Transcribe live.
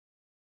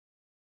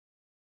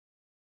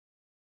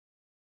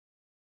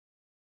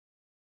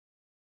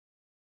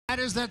That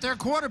is that their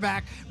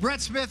quarterback,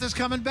 Brett Smith, is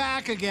coming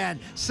back again.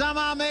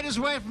 Somehow made his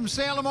way from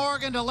Salem,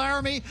 Oregon to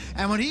Laramie,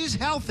 and when he's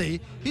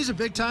healthy, he's a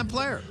big-time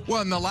player.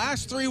 Well, in the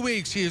last 3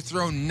 weeks, he has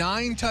thrown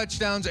 9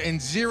 touchdowns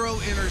and 0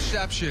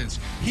 interceptions.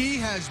 He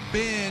has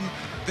been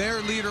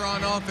their leader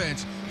on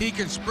offense. He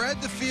can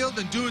spread the field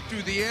and do it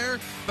through the air,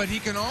 but he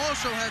can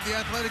also have the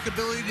athletic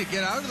ability to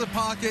get out of the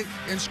pocket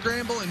and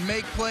scramble and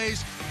make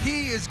plays.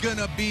 He is going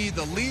to be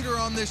the leader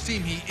on this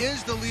team. He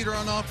is the leader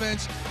on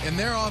offense, and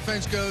their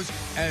offense goes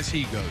as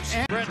he goes.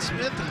 And Brett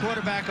Smith, the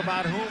quarterback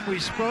about whom we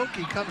spoke,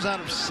 he comes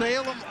out of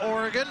Salem,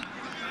 Oregon,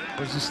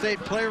 was the state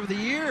player of the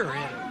year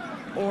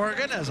in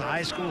Oregon as a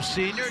high school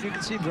senior. And you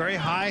can see very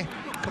high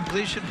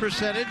completion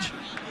percentage.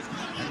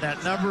 And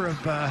that number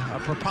of a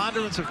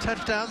preponderance of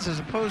touchdowns as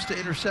opposed to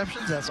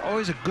interceptions, that's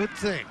always a good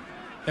thing.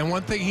 And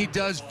one thing he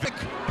does,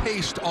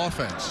 paced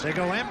offense. They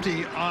go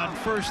empty on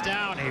first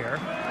down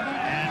here.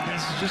 And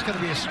this is just going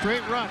to be a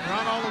straight run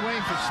all the way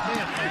for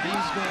Smith. And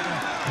he's going to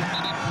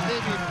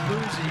maybe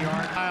lose a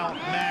yard. Kyle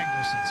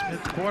Magnuson.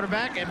 Smith, the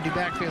quarterback, empty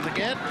backfield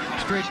again.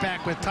 Straight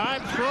back with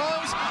time.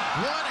 Throws.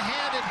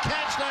 One-handed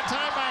catch that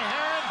time by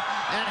Herron.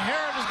 And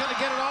Herron is going to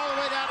get it all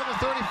the way down to the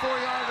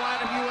 34-yard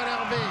line of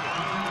UNLV.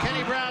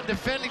 Kenny Brown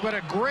defending, but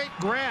a great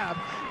grab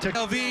to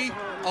UNLV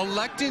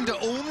electing to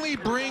only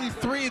bring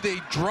 3.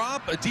 They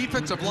drop a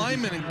defensive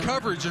lineman in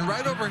coverage and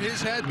right over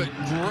his head, but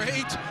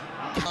great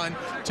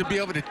to be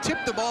able to tip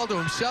the ball to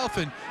himself,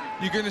 and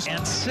you're going to...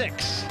 And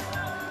 6.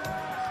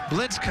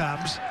 Blitz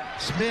comes.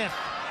 Smith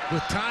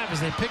with time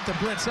as they pick the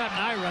blitz up.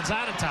 Now he runs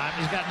out of time.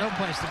 He's got no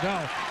place to go.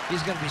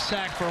 He's going to be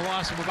sacked for a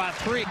loss of about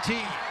 3.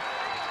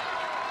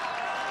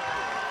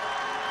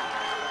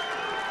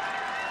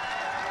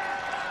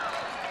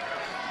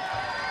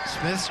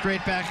 Smith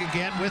straight back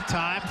again with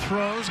time.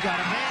 Throws. Got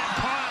a man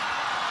caught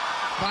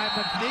by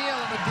McNeil.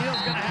 And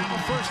McNeil's going to have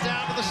a first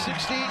down to the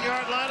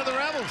 16-yard line of the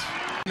Rebels.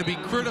 It's going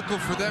to be critical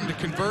for them to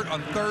convert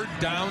on 3rd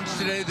downs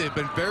today. They've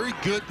been very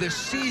good this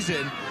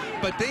season,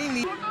 but they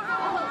need...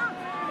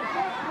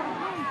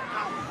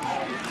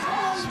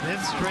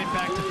 Smith straight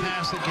back to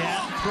pass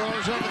again.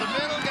 Throws over the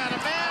middle. Got a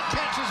man.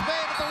 Catch is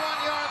made at the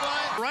 1-yard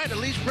line. Right, at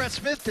least Brett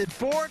Smith did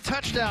 4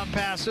 touchdown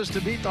passes to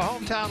beat the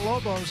hometown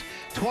Lobos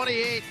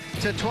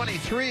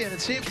 28-23, and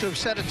it seems to have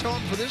set a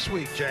tone for this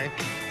week, Jay.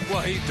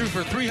 Well, he threw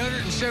for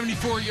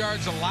 374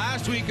 yards the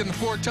last week and the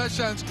 4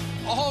 touchdowns.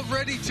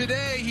 Already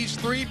today, he's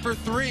 3 for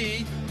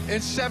 3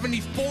 and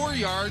 74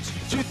 yards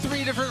to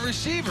 3 different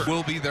receivers.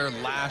 Will be their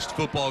last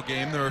football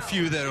game. There are a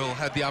few that will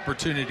have the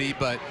opportunity,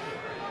 but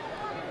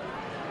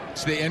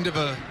it's the end of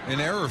an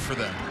era for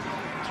them.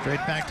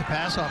 Straight back to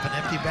pass off an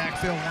empty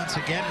backfield once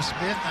again to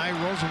Smith. Now he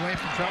rolls away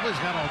from trouble. He's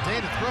got all day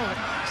to throw it.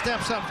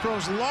 Steps up,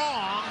 throws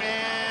long,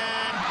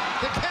 and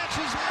the catch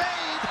is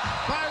made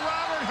by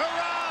Robert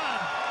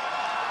Huron.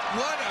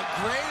 What a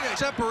great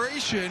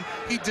separation.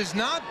 He does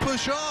not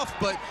push off,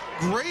 but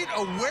great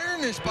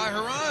awareness by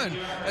Huron.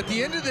 At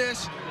the end of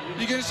this,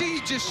 you're going to see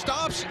he just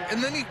stops,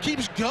 and then he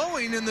keeps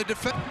going in the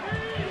defense.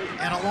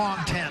 And a long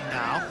 10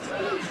 now.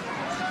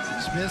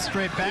 Smith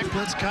straight back.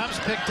 Blitz comes,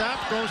 picked up,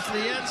 goes to the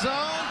end zone.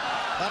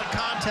 A lot of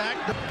contact.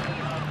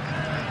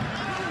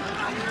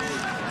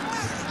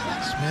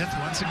 Smith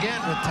once again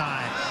with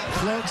time.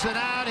 Floats it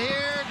out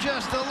here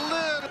just a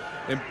little.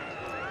 And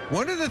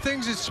one of the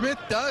things that Smith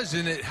does,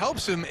 and it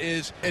helps him,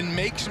 is and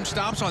make some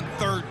stops on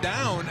 3rd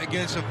down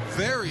against a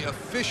very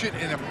efficient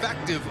and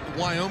effective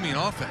Wyoming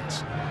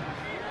offense.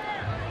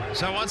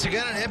 So once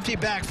again, an empty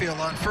backfield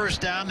on 1st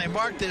down. They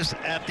mark this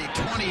at the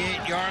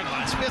 28-yard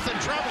line. Smith in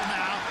trouble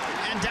now,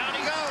 and down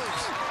he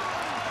goes.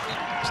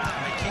 It's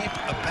time to keep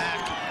a back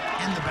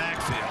in the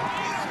backfield.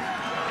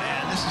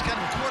 And this is kind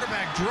of a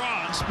quarterback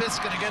draw, and Smith's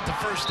going to get the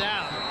 1st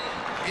down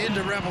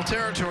into Rebel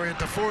territory at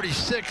the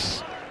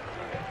 46.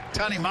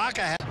 Tony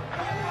Maka.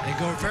 They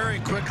go very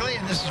quickly,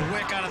 and this is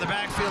Wick out of the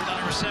backfield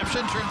on a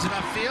reception. Turns it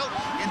upfield,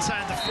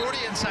 inside the 40,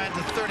 inside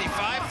the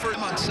 35. For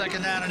him on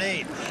 2nd down and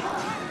 8.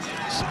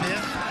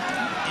 Smith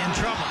in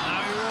trouble.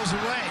 Now he rolls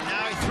away.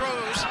 Now he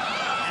throws,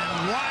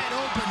 and wide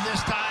open this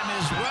time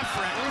is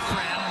Ruffran.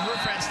 And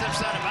Ruffran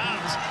steps out of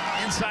bounds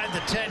inside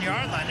the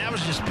 10-yard line. That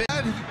was just...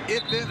 Had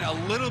it been a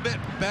little bit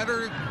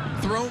better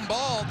thrown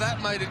ball,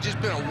 that might have just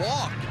been a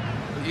walk.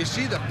 But you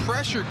see the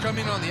pressure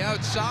coming on the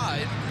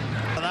outside.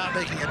 Without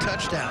making a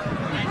touchdown.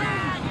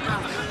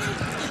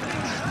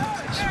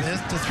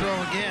 Smith to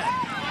throw again.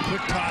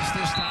 Quick toss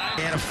this time.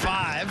 And a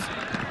 5.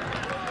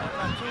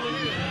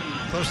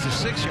 Close to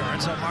 6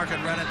 yards. So mark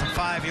it right at the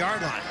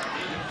 5-yard line.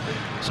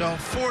 So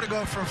 4 to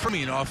go from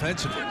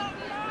offensively.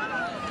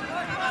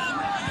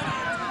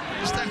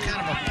 Just done kind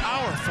of a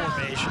power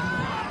formation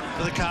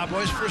for the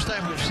Cowboys. First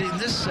time we've seen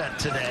this set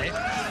today.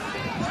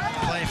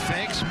 Play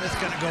fake. Smith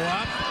going to go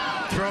up.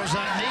 Throws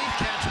underneath.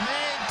 Catch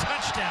made.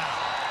 Touchdown.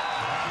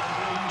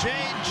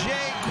 J.J.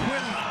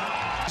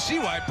 Quinlan. See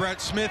why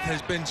Brett Smith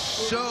has been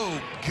so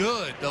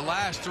good the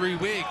last 3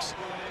 weeks.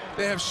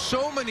 They have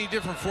so many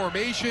different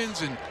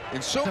formations and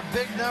so the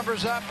big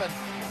numbers up, and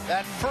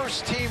That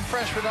first-team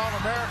freshman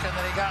All-American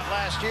that he got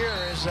last year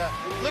is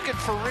looking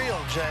for real,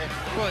 Jay.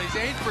 Well, he's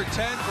 8 for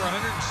 10 for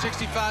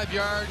 165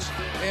 yards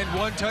and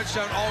 1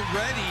 touchdown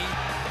already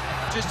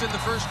just in the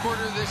first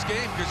quarter of this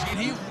game, because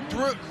he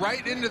threw it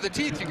right into the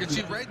teeth. You can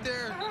see right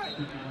there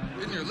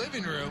in your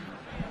living room.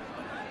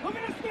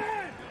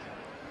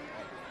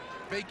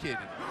 Vacated.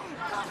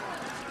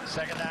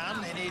 Second down,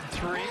 they need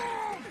 3,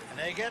 and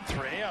they get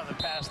 3 on the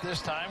pass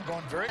this time,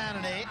 going very down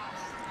and 8.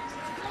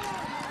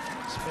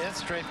 Smith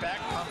straight back,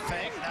 pump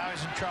fake. Now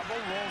he's in trouble,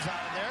 rolls out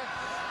of there.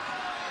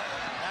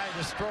 Now he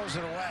just throws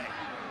it away.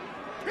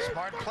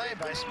 Smart play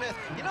by Smith.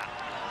 You know,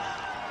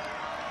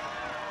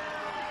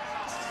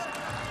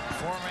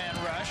 4-man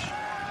rush,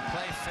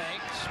 play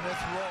fake.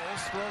 Smith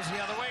rolls, throws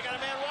the other way. Got a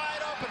man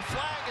wide open.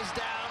 Flag is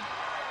down.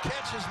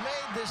 Catch is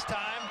made this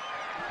time.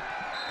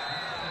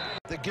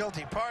 The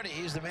guilty party.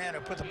 He's the man who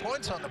put the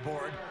points on the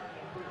board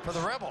for the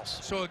Rebels.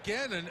 So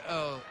again,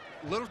 a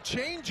little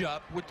change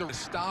up with the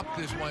stop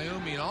this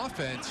Wyoming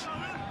offense,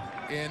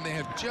 and they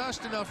have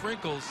just enough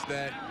wrinkles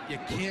that you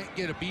can't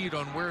get a beat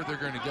on where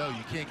they're going to go.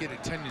 You can't get a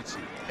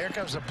tendency. Here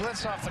comes a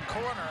blitz off the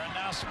corner, and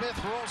now Smith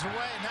rolls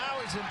away. Now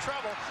he's in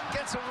trouble,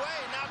 gets away,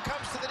 now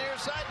comes to the near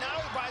side.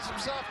 Now he buys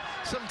himself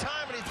some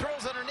time, and he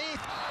throws underneath,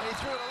 and he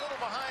threw it a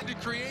little behind. To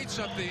create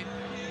something,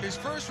 his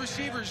first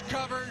receiver's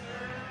covered.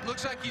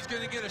 Looks like he's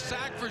going to get a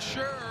sack for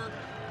sure.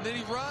 And then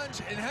he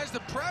runs and has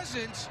the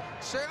presence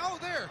say, oh,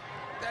 there.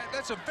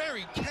 That's a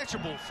very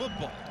catchable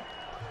football.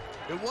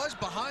 It was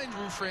behind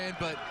Rufran,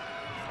 but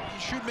he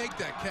should make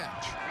that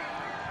catch.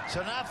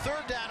 So now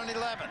 3rd down and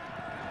 11.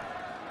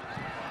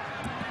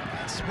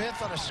 And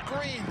Smith on a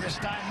screen this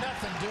time,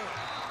 nothing doing.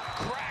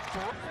 Cracked.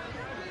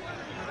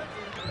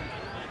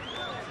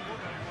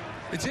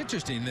 It's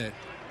interesting that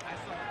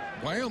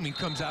Wyoming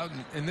comes out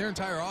and their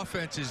entire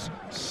offense is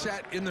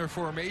set in their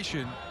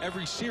formation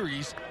every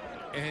series,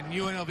 and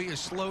UNLV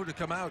is slow to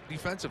come out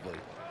defensively.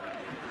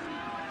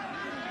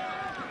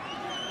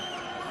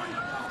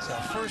 So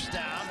 1st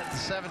down at the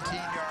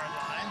 17-yard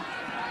line.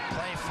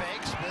 Play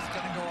fake. Smith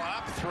going to go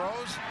up,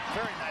 throws.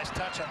 Very nice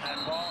touch on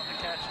that ball and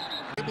the catch.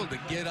 Able to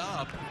get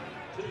up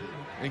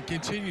and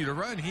continue to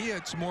run. He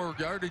had some more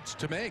yardage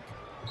to make.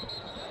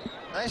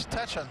 Nice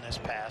touch on this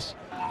pass.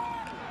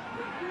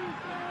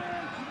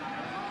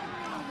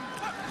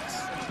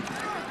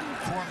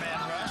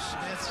 4-man rush.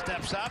 Smith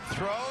steps up,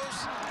 throws,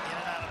 in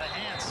and out of the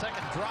hand.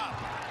 Second drop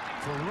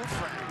for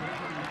Rufran.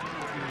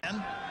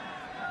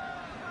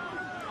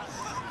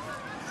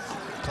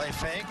 Play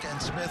fake,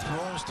 and Smith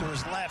rolls to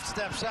his left,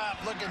 steps up,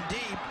 looking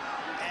deep,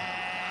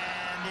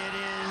 and it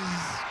is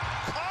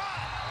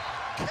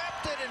caught.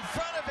 Kept it in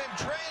front of him.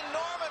 Trey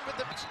Norman with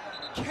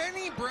the...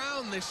 Kenny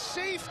Brown, the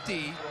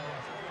safety,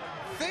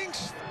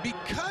 thinks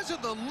because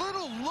of the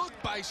little look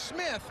by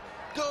Smith,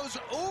 goes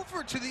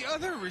over to the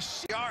other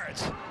receiver.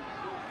 Yards.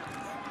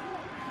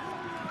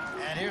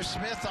 And here's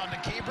Smith on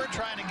the keeper,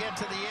 trying to get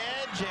to the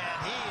edge,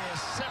 and he is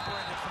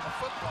separated from the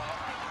football,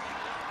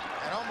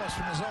 and almost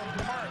from his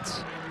own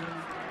parts.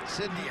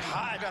 Sidney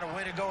Hyde got a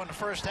way to go in the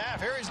first half.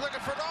 Here he's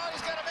looking for it.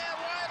 He's got a man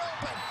wide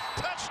open.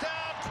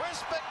 Touchdown,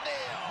 Chris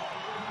McNeil.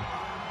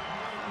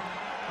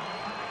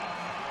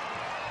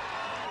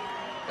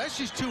 That's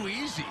just too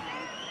easy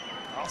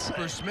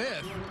for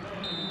Smith.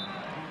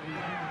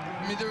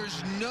 I mean,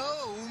 there's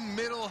no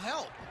middle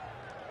help.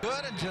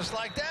 Good, and just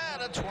like that,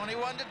 a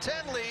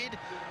 21-10 lead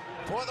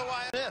for the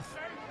Wyoming.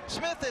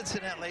 Smith,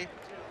 incidentally,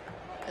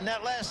 in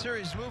that last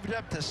series, moved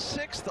up to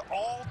 6th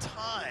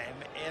all-time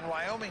in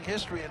Wyoming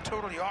history in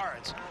total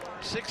yards.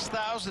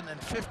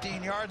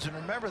 6,015 yards, and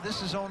remember,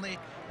 this is only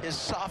his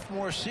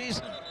sophomore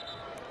season.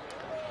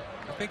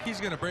 I think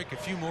he's going to break a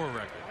few more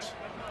records.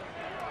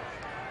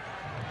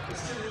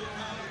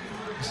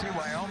 You see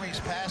Wyoming's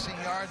passing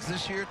yards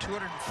this year,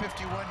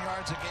 251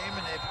 yards a game,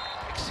 and they've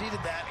exceeded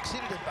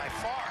it by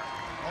far.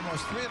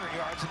 Almost 300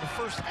 yards in the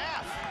first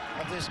half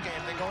of this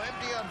game. They go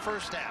empty on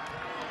first half.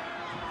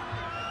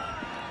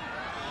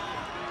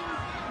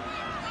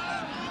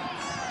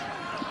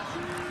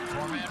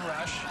 Four-man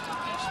rush.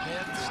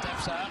 Smith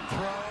steps up,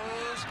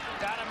 throws,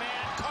 got a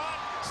man caught,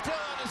 still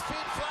on his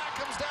feet, flag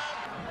comes down.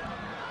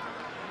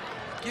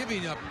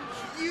 Giving up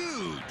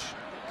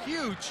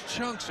huge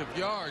chunks of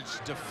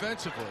yards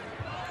defensively.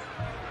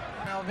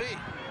 UNLV,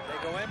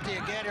 they go empty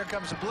again, here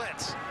comes a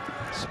blitz.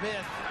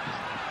 Smith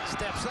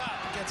steps up,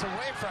 gets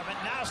away from it,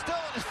 now still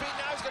on his feet,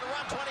 now he's going to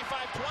run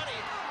 25-20,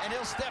 and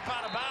he'll step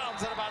out of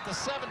bounds at about the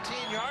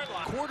 17-yard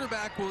line.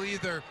 Quarterback will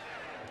either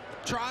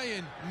try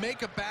and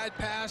make a bad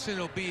pass and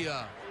it'll be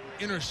a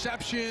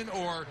interception,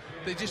 or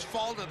they just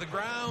fall to the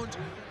ground.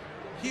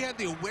 He had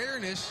the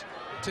awareness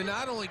to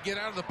not only get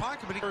out of the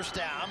pocket, but first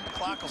down. The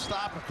clock will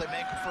stop if they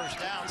make a first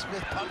down.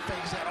 Smith pump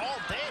fakes that all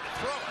day to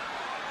throw it.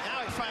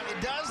 Now he finally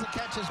does. The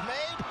catch is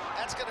made.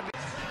 That's going to be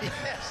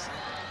yes.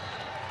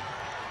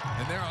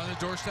 And they're on the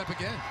doorstep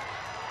again.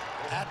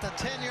 At the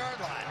 10-yard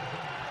line.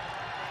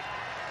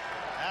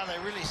 Now they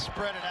really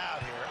spread it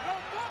out here.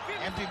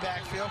 Empty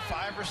backfield,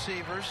 5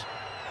 receivers.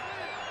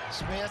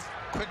 Smith,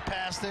 quick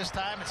pass this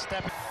time, and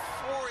stepping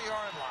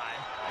 4-yard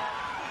line.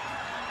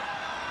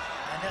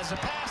 And there's a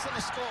pass and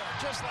a score,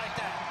 just like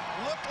that.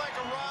 Looked like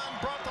a run,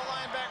 brought the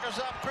linebackers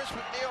up. Chris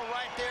McNeil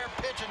right there,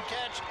 pitch and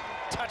catch,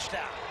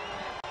 touchdown.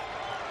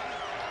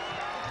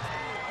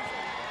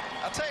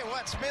 I'll tell you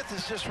what, Smith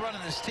is just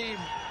running this team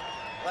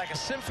like a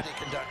symphony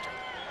conductor.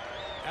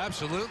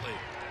 Absolutely.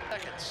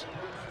 Seconds.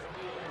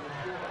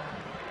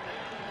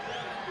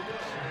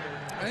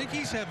 I think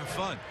he's having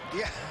fun.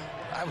 Yeah,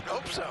 I would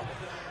hope so.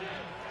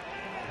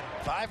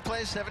 5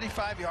 plays,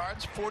 75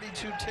 yards,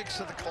 42 ticks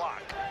of the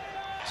clock.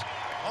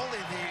 Only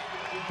the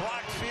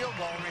blocked field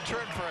goal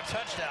returned for a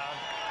touchdown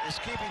is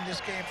keeping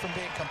this game from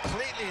being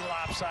completely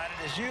lopsided.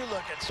 As you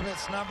look at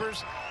Smith's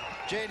numbers,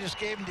 Jay just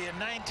gave him to you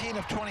 19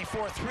 of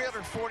 24,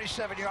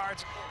 347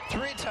 yards,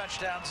 3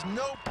 touchdowns,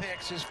 no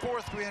picks, his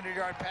 4th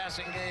 300-yard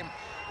passing game.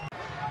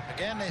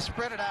 Again, they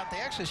spread it out. They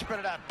actually spread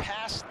it out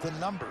past the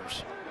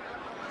numbers.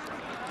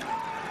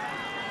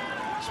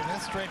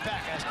 Smith straight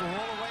back, has to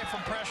roll away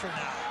from pressure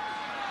now.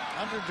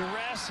 Under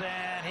duress,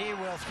 and he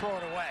will throw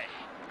it away.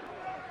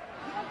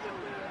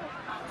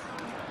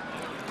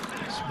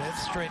 Smith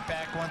straight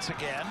back once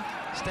again.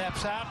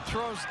 Steps out,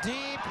 throws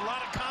deep, a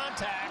lot of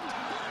contact,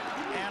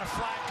 and a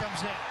flag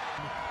comes in.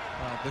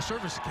 The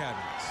service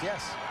academies.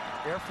 Yes,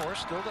 Air Force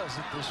still does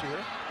it this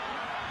year.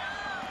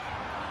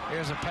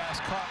 Here's a pass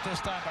caught this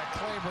time by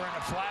Claiborne.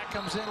 A flag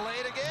comes in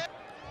late again.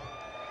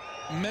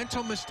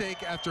 Mental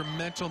mistake after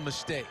mental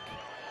mistake.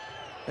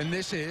 And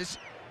this is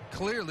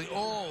clearly,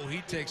 oh,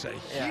 he takes a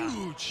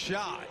huge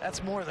shot.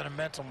 That's more than a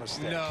mental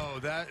mistake. No,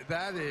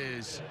 that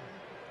is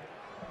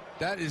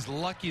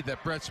lucky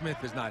that Brett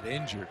Smith is not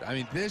injured. I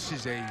mean, this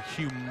is a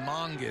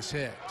humongous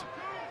hit.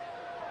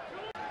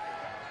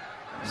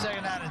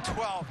 2nd down and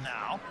 12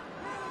 now.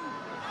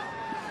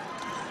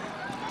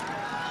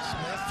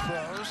 Smith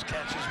throws,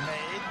 catch is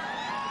made.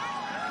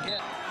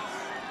 Again.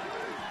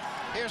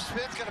 Here's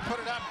Smith going to put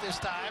it up this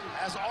time.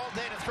 Has all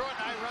day to throw it.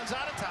 Now he runs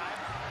out of time.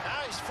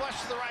 Now he's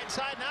flushed to the right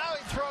side. Now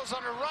he throws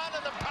on a run,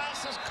 and the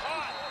pass is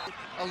caught.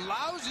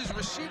 Allows his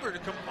receiver to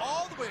come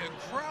all the way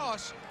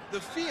across the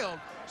field,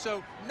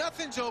 so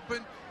nothing's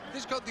open.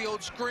 This is called the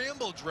old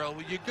scramble drill,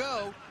 where you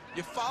go,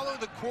 you follow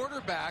the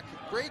quarterback,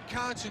 great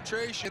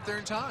concentration, get there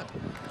in time.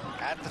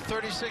 At the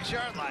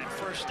 36-yard line,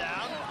 1st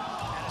down,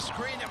 and a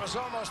screen that was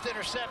almost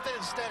intercepted.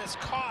 Instead, it's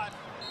caught.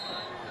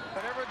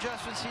 Whatever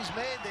adjustments he's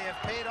made, they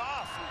have paid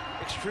off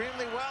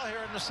extremely well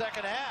here in the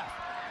 2nd half.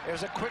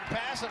 There's a quick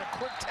pass and a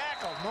quick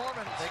tackle.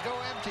 Norman, they go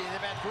empty.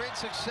 They've had great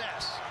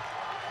success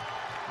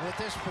with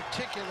this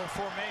particular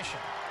formation.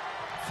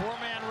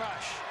 4-man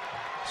rush.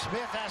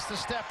 Smith has to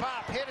step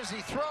up. Hit as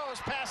he throws.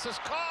 Pass is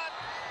caught.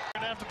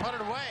 Going to have to put it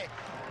away.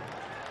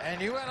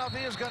 And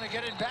UNLV is going to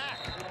get it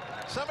back.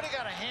 Somebody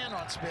got a hand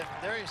on Smith.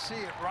 There you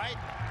see it right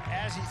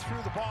as he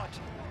threw the ball.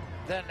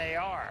 Then they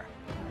are.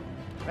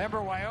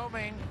 Remember,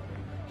 Wyoming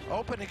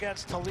opened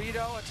against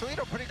Toledo. And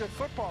Toledo, pretty good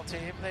football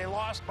team. They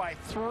lost by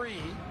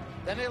 3.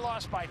 Then they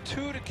lost by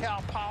 2 to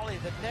Cal Poly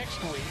the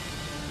next week.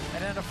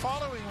 And then the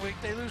following week,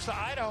 they lose to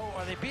Idaho,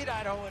 or they beat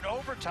Idaho in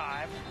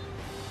overtime.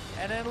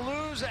 And then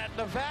lose at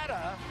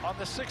Nevada on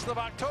the 6th of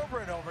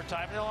October in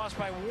overtime. They lost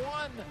by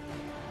 1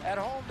 at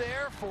home to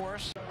Air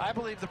Force. I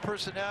believe the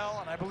personnel,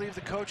 and I believe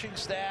the coaching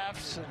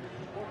staffs, and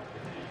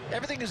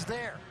everything is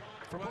there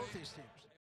for both these teams.